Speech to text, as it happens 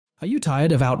Are you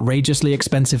tired of outrageously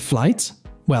expensive flights?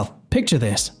 Well, picture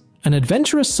this. An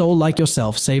adventurous soul like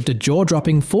yourself saved a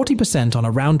jaw-dropping 40% on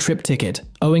a round-trip ticket,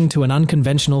 owing to an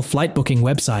unconventional flight booking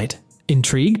website.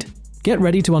 Intrigued? Get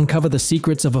ready to uncover the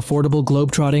secrets of affordable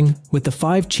globetrotting with the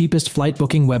 5 cheapest flight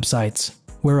booking websites,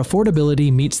 where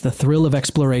affordability meets the thrill of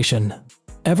exploration.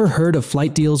 Ever heard of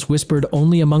flight deals whispered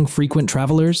only among frequent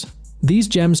travelers? These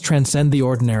gems transcend the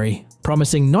ordinary,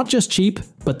 promising not just cheap,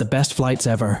 but the best flights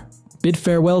ever. Bid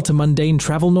farewell to mundane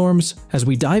travel norms as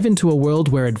we dive into a world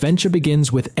where adventure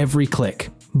begins with every click.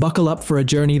 Buckle up for a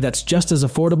journey that's just as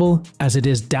affordable as it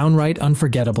is downright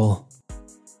unforgettable.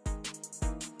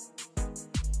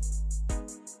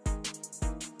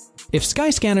 If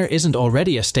Skyscanner isn't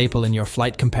already a staple in your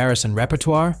flight comparison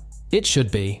repertoire, it should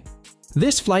be.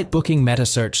 This flight booking meta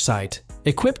search site,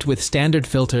 equipped with standard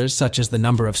filters such as the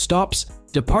number of stops,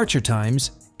 departure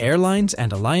times, airlines,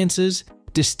 and alliances,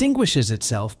 distinguishes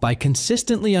itself by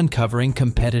consistently uncovering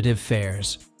competitive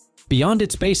fares. Beyond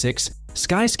its basics,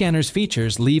 Skyscanner's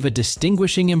features leave a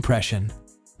distinguishing impression.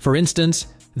 For instance,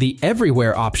 the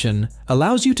Everywhere option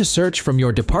allows you to search from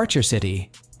your departure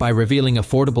city by revealing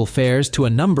affordable fares to a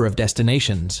number of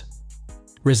destinations.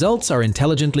 Results are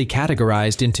intelligently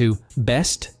categorized into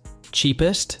best,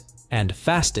 cheapest, and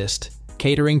fastest,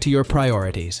 catering to your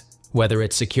priorities, whether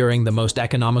it's securing the most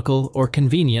economical or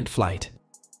convenient flight.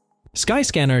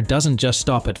 Skyscanner doesn't just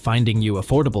stop at finding you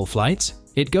affordable flights,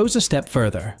 it goes a step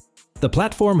further. The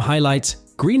platform highlights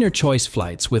greener choice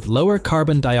flights with lower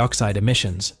carbon dioxide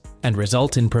emissions and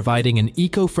result in providing an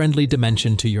eco-friendly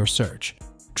dimension to your search.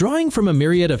 Drawing from a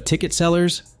myriad of ticket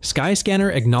sellers,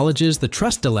 Skyscanner acknowledges the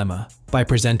trust dilemma by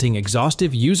presenting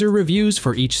exhaustive user reviews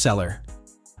for each seller.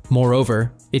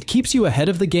 Moreover, it keeps you ahead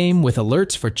of the game with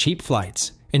alerts for cheap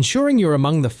flights, ensuring you're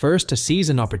among the first to seize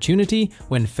an opportunity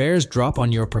when fares drop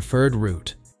on your preferred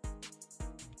route.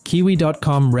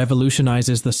 Kiwi.com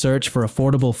revolutionizes the search for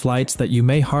affordable flights that you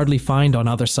may hardly find on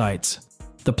other sites.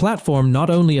 The platform not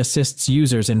only assists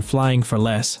users in flying for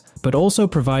less, but also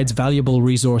provides valuable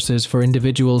resources for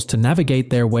individuals to navigate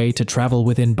their way to travel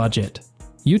within budget.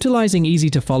 Utilizing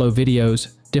easy-to-follow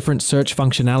videos, different search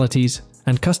functionalities,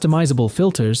 and customizable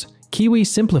filters, Kiwi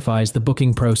simplifies the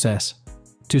booking process.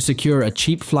 To secure a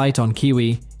cheap flight on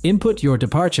Kiwi, input your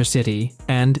departure city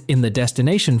and, in the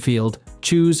destination field,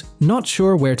 choose "Not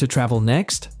sure where to travel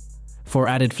next?" For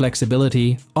added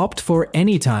flexibility, opt for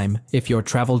 "Anytime" if your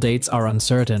travel dates are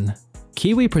uncertain.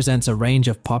 Kiwi presents a range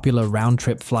of popular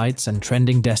round-trip flights and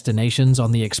trending destinations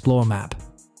on the Explore map.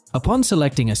 Upon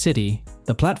selecting a city,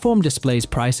 the platform displays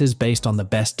prices based on the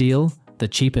best deal, the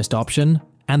cheapest option,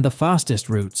 and the fastest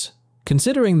routes,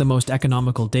 considering the most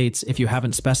economical dates if you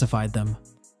haven't specified them.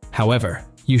 However,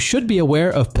 you should be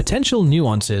aware of potential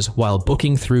nuances while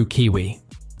booking through Kiwi.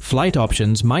 Flight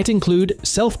options might include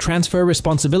self-transfer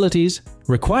responsibilities,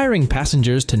 requiring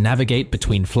passengers to navigate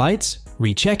between flights,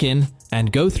 recheck-in,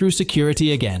 and go through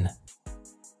security again.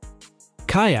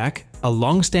 Kayak, a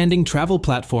long-standing travel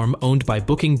platform owned by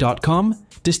Booking.com,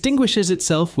 distinguishes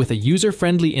itself with a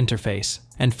user-friendly interface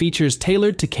and features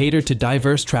tailored to cater to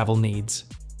diverse travel needs.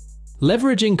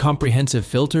 Leveraging comprehensive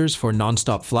filters for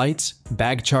non-stop flights,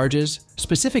 bag charges,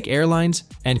 specific airlines,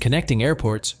 and connecting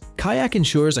airports, Kayak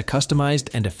ensures a customized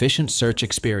and efficient search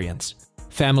experience.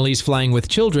 Families flying with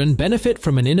children benefit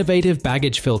from an innovative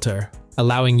baggage filter,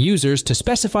 allowing users to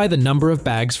specify the number of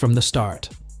bags from the start.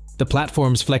 The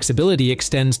platform's flexibility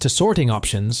extends to sorting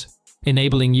options,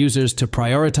 enabling users to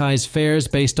prioritize fares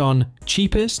based on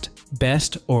cheapest,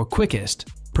 best, or quickest,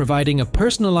 providing a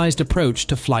personalized approach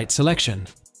to flight selection.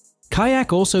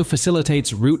 Kayak also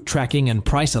facilitates route tracking and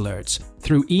price alerts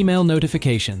through email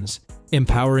notifications,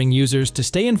 empowering users to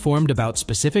stay informed about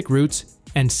specific routes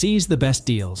and seize the best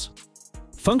deals.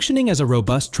 Functioning as a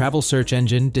robust travel search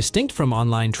engine distinct from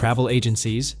online travel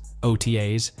agencies,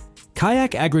 OTAs,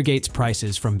 Kayak aggregates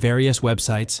prices from various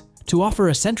websites to offer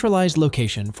a centralized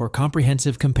location for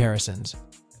comprehensive comparisons.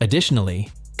 Additionally,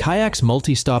 Kayak's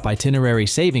multi-stop itinerary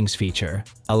savings feature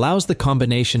allows the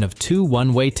combination of 2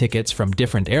 one-way tickets from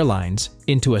different airlines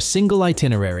into a single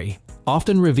itinerary,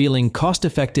 often revealing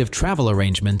cost-effective travel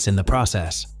arrangements in the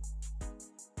process.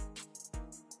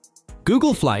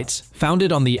 Google Flights,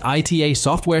 founded on the ITA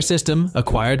software system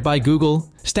acquired by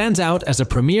Google, stands out as a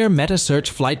premier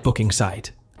meta-search flight booking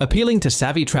site, appealing to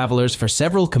savvy travelers for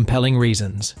several compelling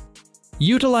reasons.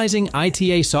 Utilizing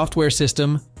ITA software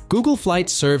system, Google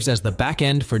Flights serves as the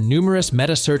backend for numerous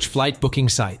meta-search flight booking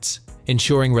sites,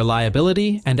 ensuring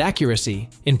reliability and accuracy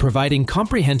in providing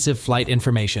comprehensive flight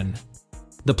information.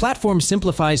 The platform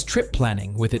simplifies trip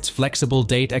planning with its flexible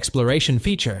date exploration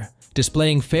feature,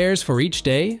 displaying fares for each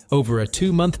day over a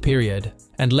 2-month period,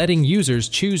 and letting users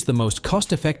choose the most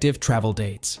cost-effective travel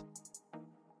dates.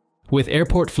 With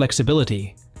airport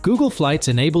flexibility, Google Flights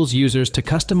enables users to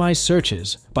customize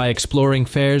searches by exploring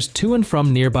fares to and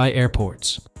from nearby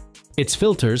airports. Its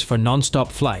filters for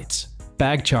non-stop flights,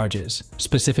 bag charges,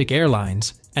 specific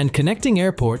airlines, and connecting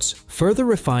airports further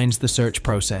refines the search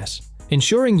process,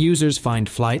 ensuring users find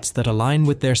flights that align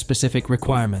with their specific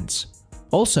requirements.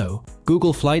 Also,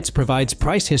 Google Flights provides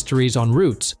price histories on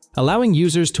routes, allowing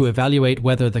users to evaluate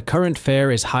whether the current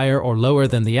fare is higher or lower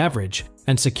than the average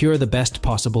and secure the best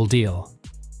possible deal.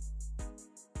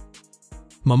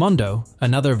 Momondo,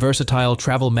 another versatile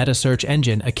travel meta search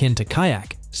engine akin to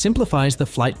Kayak, simplifies the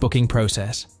flight booking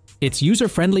process. Its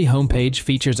user-friendly homepage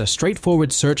features a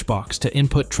straightforward search box to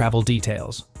input travel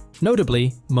details.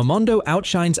 Notably, Momondo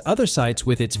outshines other sites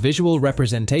with its visual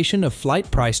representation of flight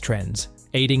price trends,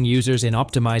 aiding users in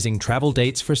optimizing travel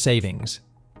dates for savings.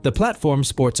 The platform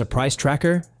sports a price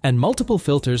tracker and multiple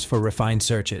filters for refined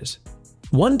searches.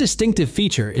 One distinctive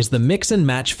feature is the mix and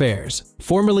match fares,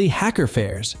 formerly hacker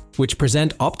fares, which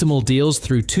present optimal deals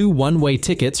through 2 one-way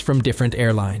tickets from different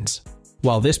airlines.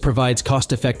 While this provides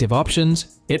cost-effective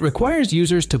options, it requires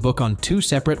users to book on 2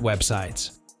 separate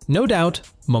websites. No doubt,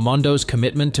 Momondo's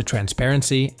commitment to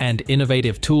transparency and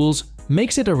innovative tools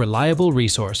makes it a reliable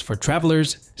resource for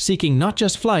travelers seeking not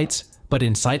just flights, but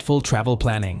insightful travel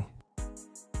planning.